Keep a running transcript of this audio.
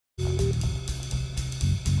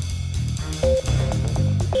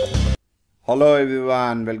Hello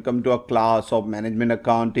everyone, welcome to a class of management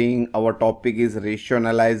accounting. Our topic is ratio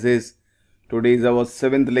analysis. Today is our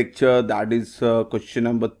 7th lecture, that is question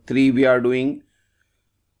number 3 we are doing.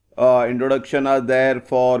 Introduction are there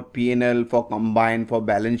for P&L, for combined, for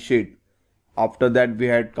balance sheet. After that we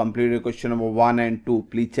had completed question number 1 and 2.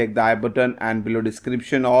 Please check the I button and below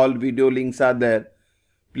description all video links are there.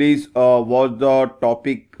 Please watch the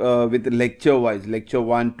topic with lecture wise, lecture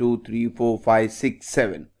 1, 2, 3, 4, 5, 6,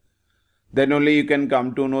 7. Then only you can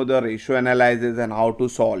come to know the ratio analysis and how to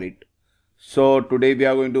solve it. So today we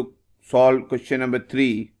are going to solve question number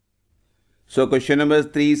 3. So question number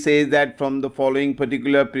 3 says that from the following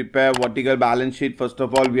particular prepare vertical balance sheet. First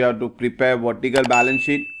of all we have to prepare vertical balance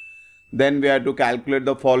sheet. Then we have to calculate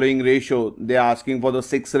the following ratio. They are asking for the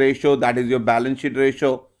 6 ratio, that is your balance sheet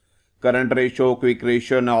ratio, current ratio, quick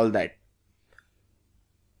ratio and all that.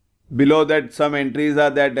 Below that some entries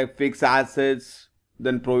are that fixed assets,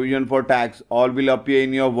 then provision for tax, all will appear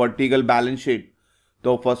in your vertical balance sheet.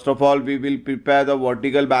 So first of all we will prepare the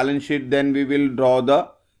vertical balance sheet, then we will draw the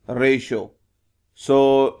ratio.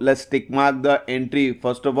 So let's tick mark the entry.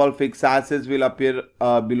 First of all fixed assets will appear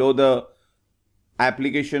below the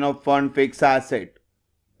application of fund fixed asset,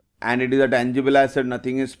 and it is a tangible asset,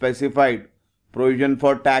 nothing is specified. Provision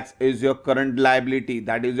for tax is your current liability,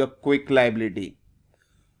 that is your quick liability.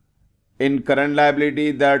 In current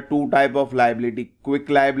liability, there are two types of liability, quick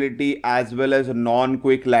liability as well as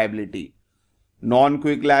non-quick liability.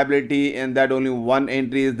 Non-quick liability, in that only one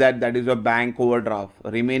entry is that is a bank overdraft.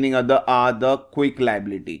 Remaining other are the quick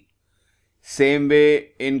liability. Same way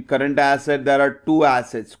in current asset, there are two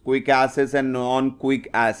assets, quick assets and non-quick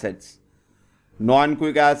assets.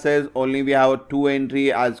 Non-quick assets only we have two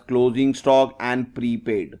entry as closing stock and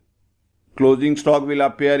prepaid. Closing stock will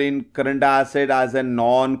appear in current asset as a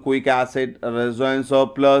non-quick asset. Reserve and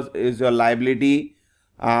surplus is your liability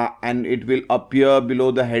and it will appear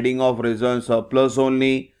below the heading of reserve and surplus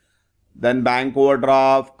only. Then bank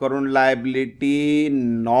overdraft, current liability,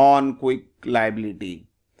 non-quick liability.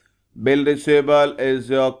 Bill receivable is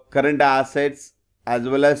your current assets as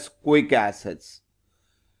well as quick assets.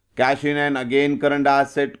 Cash in and again current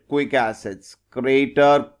asset, quick assets.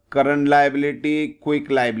 Creditor, current liability, quick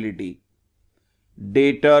liability.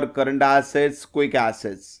 Debtor, current assets, quick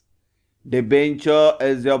assets. Debenture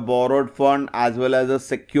is your borrowed fund as well as a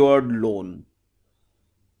secured loan.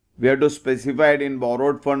 We have to specify it in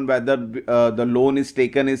borrowed fund whether the loan is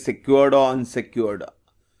taken is secured or unsecured.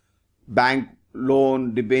 Bank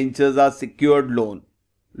loan, debentures are secured loan.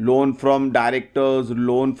 Loan from directors,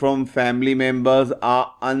 loan from family members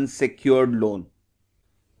are unsecured loan.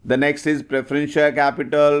 The next is preference share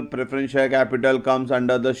capital. Preference share capital comes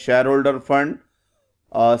under the shareholder fund.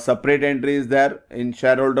 Separate entry is there. In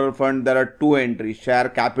shareholder fund there are two entries, share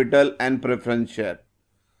capital and preference share.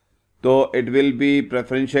 So it will be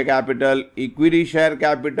preference share capital. Equity share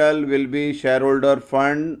capital will be shareholder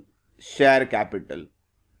fund share capital.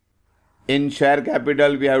 In share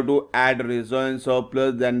capital we have to add reserve and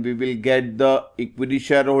surplus, then we will get the equity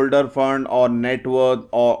shareholder fund or net worth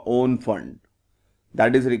or own fund.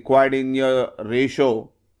 That is required in your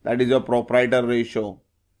ratio, that is your proprietor ratio.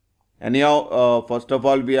 Anyhow, first of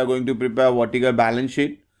all we are going to prepare vertical balance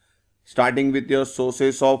sheet. Starting with your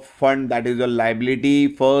sources of fund, that is your liability.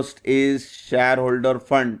 First is shareholder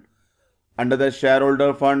fund. Under the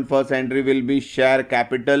shareholder fund, first entry will be share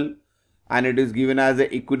capital and it is given as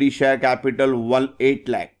a equity share capital 8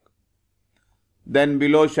 lakh. Then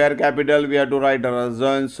below share capital we have to write a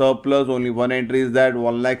reserve and surplus, only one entry is that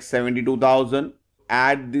 1,72,000.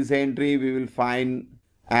 Add this entry we will find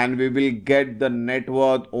and we will get the net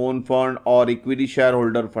worth own fund or equity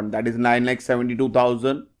shareholder fund, that is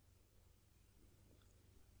 9,72,000.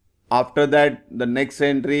 After that the next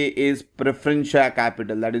entry is preference share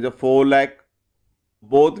capital, that is a 4 lakh.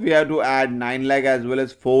 Both we have to add 9 lakh as well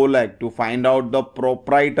as 4 lakh to find out the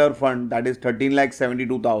proprietor fund, that is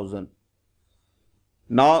 13,72,000.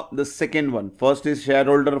 Now the second one, first is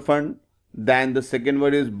shareholder fund, then the second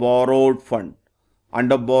one is borrowed fund.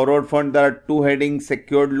 Under borrowed fund there are two headings,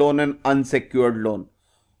 secured loan and unsecured loan.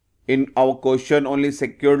 In our question only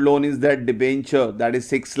secured loan is that debenture, that is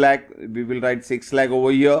 6 lakh. We will write 6 lakh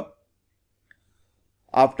over here.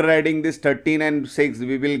 After adding this 13 and 6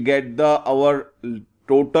 we will get our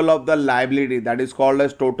total of the liability, that is called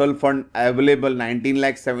as total fund available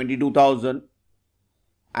 19,72,000,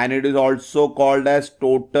 and it is also called as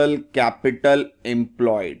total capital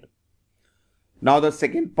employed. Now the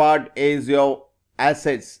second part is your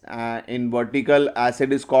assets. In vertical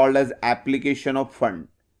asset is called as application of fund.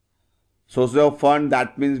 Source of fund,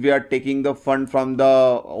 that means we are taking the fund from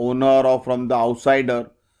the owner or from the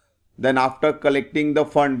outsider. Then after collecting the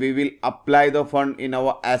fund, we will apply the fund in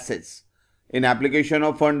our assets. In application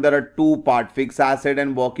of fund, there are two parts, fixed asset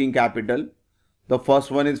and working capital. The first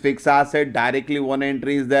one is fixed asset. Directly one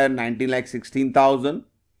entry is there, 19,16,000.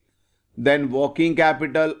 Then working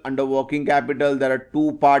capital, under working capital, there are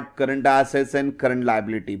two parts, current assets and current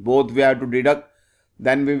liability. Both we have to deduct.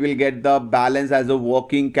 Then we will get the balance as a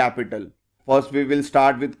working capital. First, we will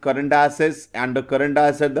start with current assets. Under current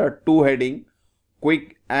asset, there are two headings,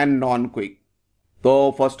 quick and non-quick.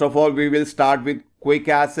 So first of all, we will start with quick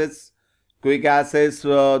assets. Quick assets,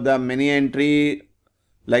 the many entry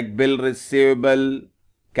like bill receivable,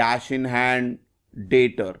 cash in hand,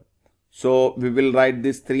 debtor. So we will write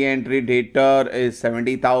this three entry. Debtor is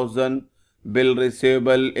 70,000, bill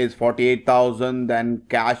receivable is 48,000, then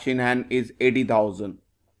cash in hand is 80,000.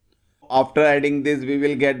 After adding this, we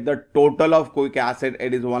will get the total of quick asset.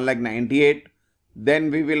 It is 1,98,000.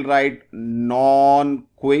 Then we will write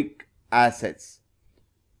non-quick assets.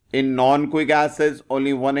 In non-quick assets,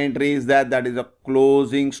 only one entry is there, that is a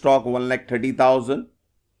closing stock 1,30,000,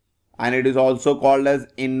 and it is also called as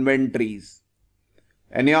inventories.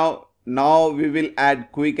 Anyhow, now we will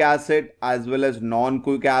add quick asset as well as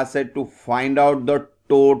non-quick asset to find out the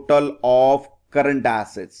total of current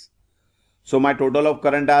assets. So my total of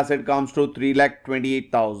current asset comes to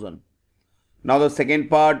 3,28,000. Now the second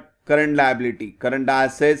part, current liability, current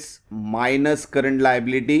assets minus current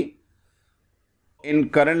liability. In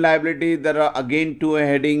current liability, there are again two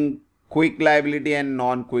heading, quick liability and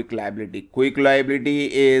non-quick liability. Quick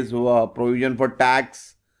liability is provision for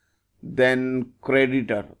tax, then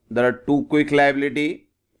creditor. There are two quick liability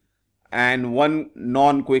and one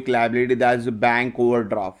non-quick liability, that is bank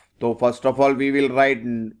overdraft. So first of all, we will write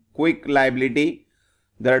quick liability.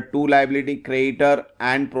 There are two liability, creditor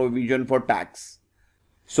and provision for tax.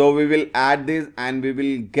 So we will add this and we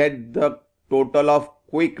will get the total of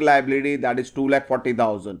quick liability, that is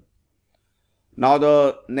 2,40,000. Now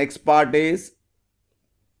the next part is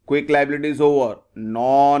quick liability is over,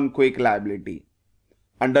 non-quick liability.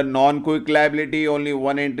 Under non-quick liability, only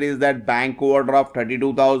one entry is that bank overdraft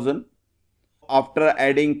 32,000. After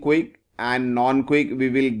adding quick and non-quick, we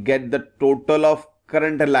will get the total of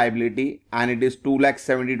current liability and it is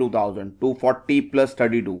 2,72,000, 240 plus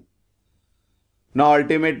 32. Now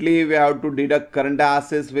ultimately we have to deduct current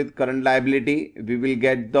assets with current liability. We will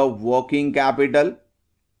get the working capital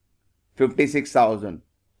 56,000.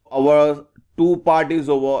 Our two part is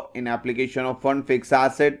over in application of fund, fixed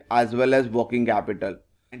asset as well as working capital.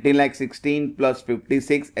 19,16,000 plus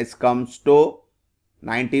 56, it comes to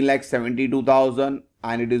 19,72,000,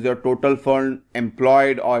 and it is your total fund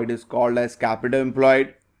employed, or it is called as capital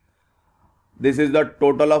employed. This is the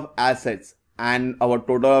total of assets and our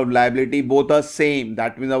total of liability, both are same.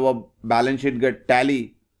 That means our balance sheet get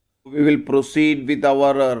tally. We will proceed with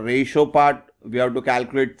our ratio part. We have to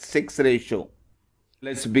calculate 6 ratio.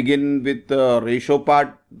 Let's begin with the ratio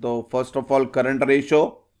part. So first of all, current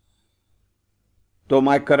ratio. So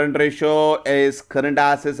my current ratio is current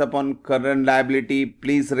assets upon current liability.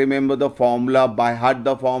 Please remember the formula, by heart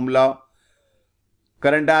the formula.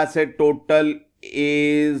 Current asset total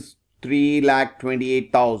is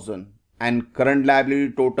 3,28,000 and current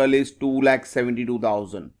liability total is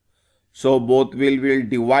 2,72,000. So both will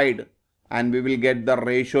divide and we will get the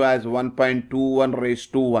ratio as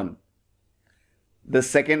 1.21:1. The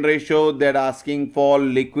second ratio they're asking for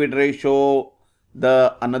liquid ratio.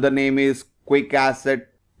 The another name is quick asset.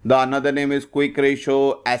 The another name is quick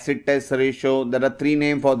ratio, acid test ratio. There are 3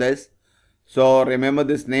 names for this. So remember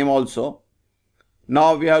this name also.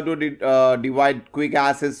 Now we have to divide quick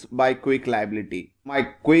assets by quick liability. My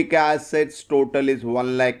quick assets total is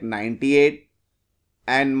 1,98,000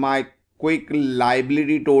 and my quick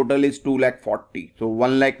liability total is 2,40,000. So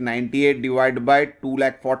 1,98,000 divided by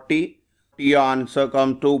 2,40,000. Your answer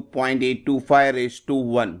comes to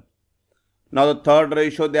 0.825:1. Now the third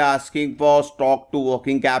ratio they are asking for stock to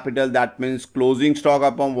working capital. That means closing stock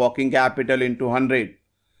upon working capital into 100.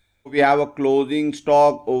 We have a closing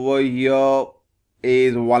stock over here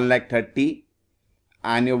is 1,30,000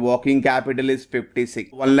 and your working capital is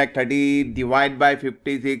 56. 1,30,000 divided by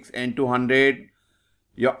 56 into 100.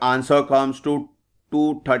 Your answer comes to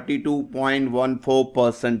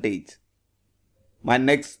 232.14%. My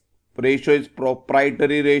next ratio is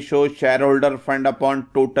proprietary ratio, shareholder fund upon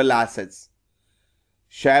total assets.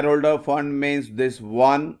 Shareholder fund means this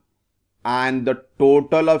one, and the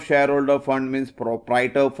total of shareholder fund means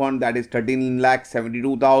proprietor fund, that is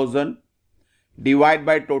 13,72,000 divided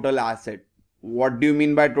by total asset. What do you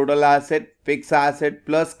mean by total asset? Fixed asset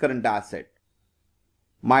plus current asset.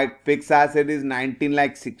 My fixed asset is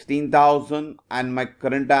 19,16,000 and my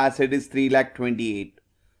current asset is 3,28,000.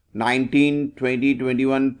 19, 20,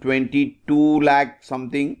 21, 22 lakh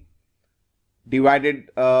something divided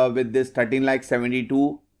with this 13 lakh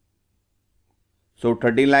 72. So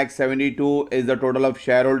 13 lakh 72 is the total of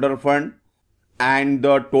shareholder fund, and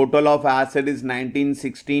the total of asset is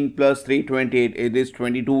 1916 plus 328. It is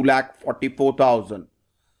 22 lakh 44,000,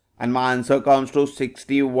 and my answer comes to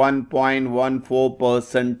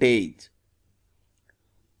 61.14%.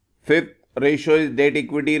 Fifth ratio is debt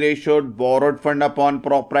equity ratio, borrowed fund upon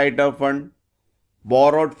proprietor fund.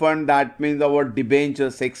 Borrowed fund, that means our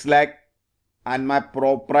debenture 6 lakh, and my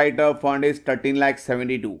proprietor fund is 13 lakh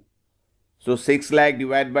 72. So 6 lakh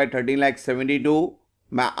divided by 13 lakh 72,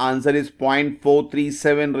 my answer is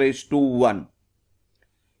 0.437 raised to 1.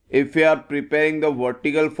 If we are preparing the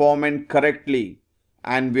vertical format correctly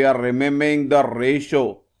and we are remembering the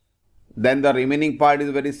ratio, then the remaining part is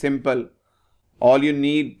very simple. All you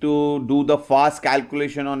need to do the fast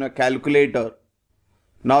calculation on a calculator.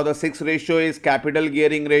 Now the sixth ratio is capital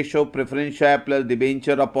gearing ratio, preference share plus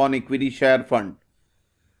debenture upon equity share fund.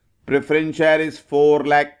 Preference share is 4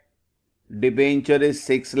 lakh, debenture is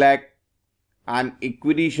 6 lakh, and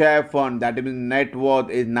equity share fund, that means net worth,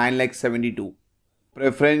 is 9 lakh 72.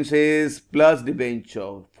 Preference is plus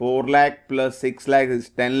debenture, 4 lakh plus 6 lakh is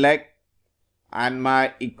 10 lakh, and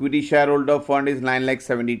my equity shareholder fund is 9 lakh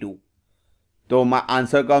 72. So my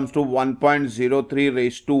answer comes to 1.03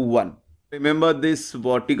 raised to 1. Remember this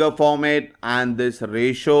vertical format and this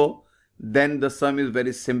ratio, then the sum is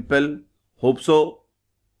very simple. Hope so.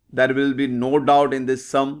 There will be no doubt in this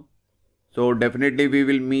sum. So definitely we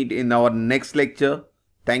will meet in our next lecture.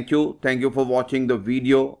 Thank you. Thank you for watching the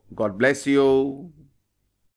video. God bless you.